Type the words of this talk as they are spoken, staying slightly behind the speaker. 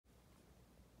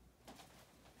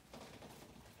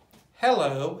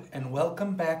Hello and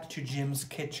welcome back to Jim's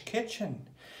Kitsch Kitchen.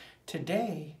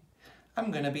 Today I'm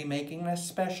going to be making a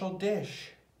special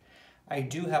dish. I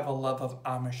do have a love of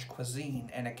Amish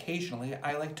cuisine and occasionally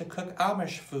I like to cook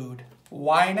Amish food.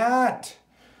 Why not?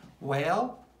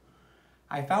 Well,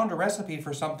 I found a recipe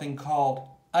for something called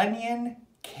onion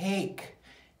cake.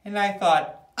 And I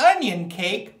thought, onion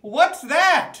cake? What's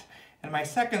that? And my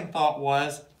second thought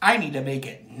was, I need to make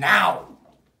it now.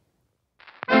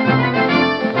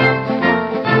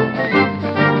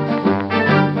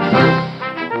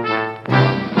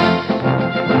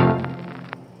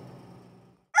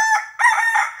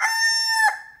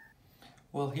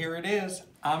 Well, here it is,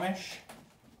 Amish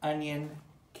Onion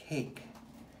Cake.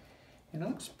 And it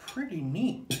looks pretty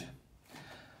neat.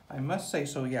 I must say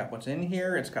so, yeah, what's in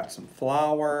here, it's got some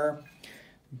flour,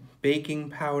 baking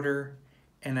powder,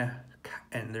 and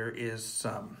there is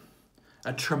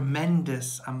a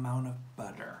tremendous amount of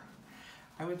butter.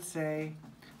 I would say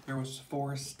there was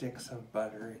 4 sticks of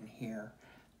butter in here.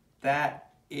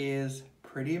 That is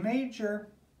pretty major,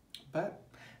 but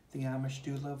the Amish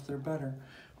do love their butter.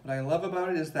 What I love about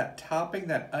it is that topping,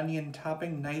 that onion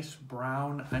topping, nice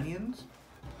brown onions.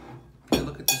 If you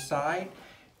look at the side,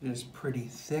 it is pretty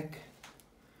thick.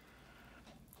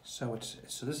 So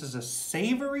this is a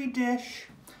savory dish.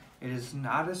 It is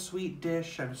not a sweet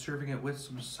dish. I'm serving it with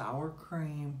some sour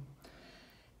cream.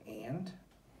 And,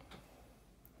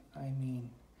 I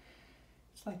mean,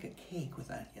 it's like a cake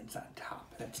with onions on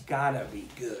top. That's gotta be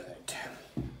good.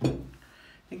 I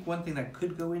think one thing that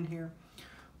could go in here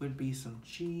would be some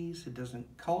cheese. It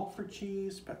doesn't call for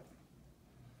cheese, but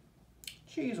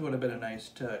cheese would have been a nice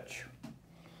touch.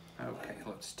 Okay,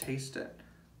 let's taste it.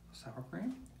 Sour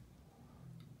cream.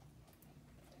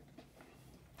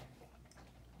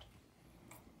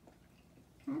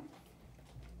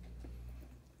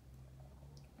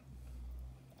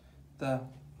 The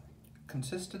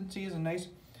consistency is nice.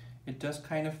 It does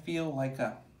kind of feel like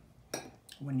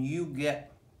when you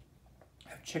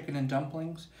have chicken and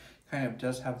dumplings, kind of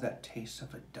does have that taste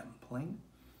of a dumpling,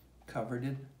 covered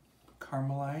in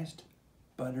caramelized,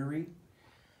 buttery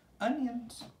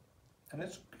onions. And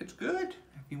it's good.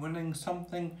 If you're wanting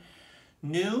something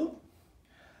new,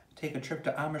 take a trip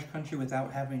to Amish country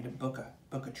without having to book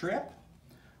a trip,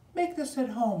 make this at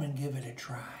home and give it a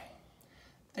try.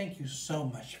 Thank you so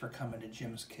much for coming to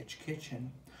Jim's Kitsch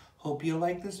Kitchen. Hope you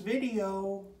like this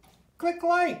video. Click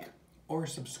like or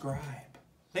subscribe.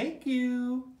 Thank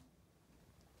you.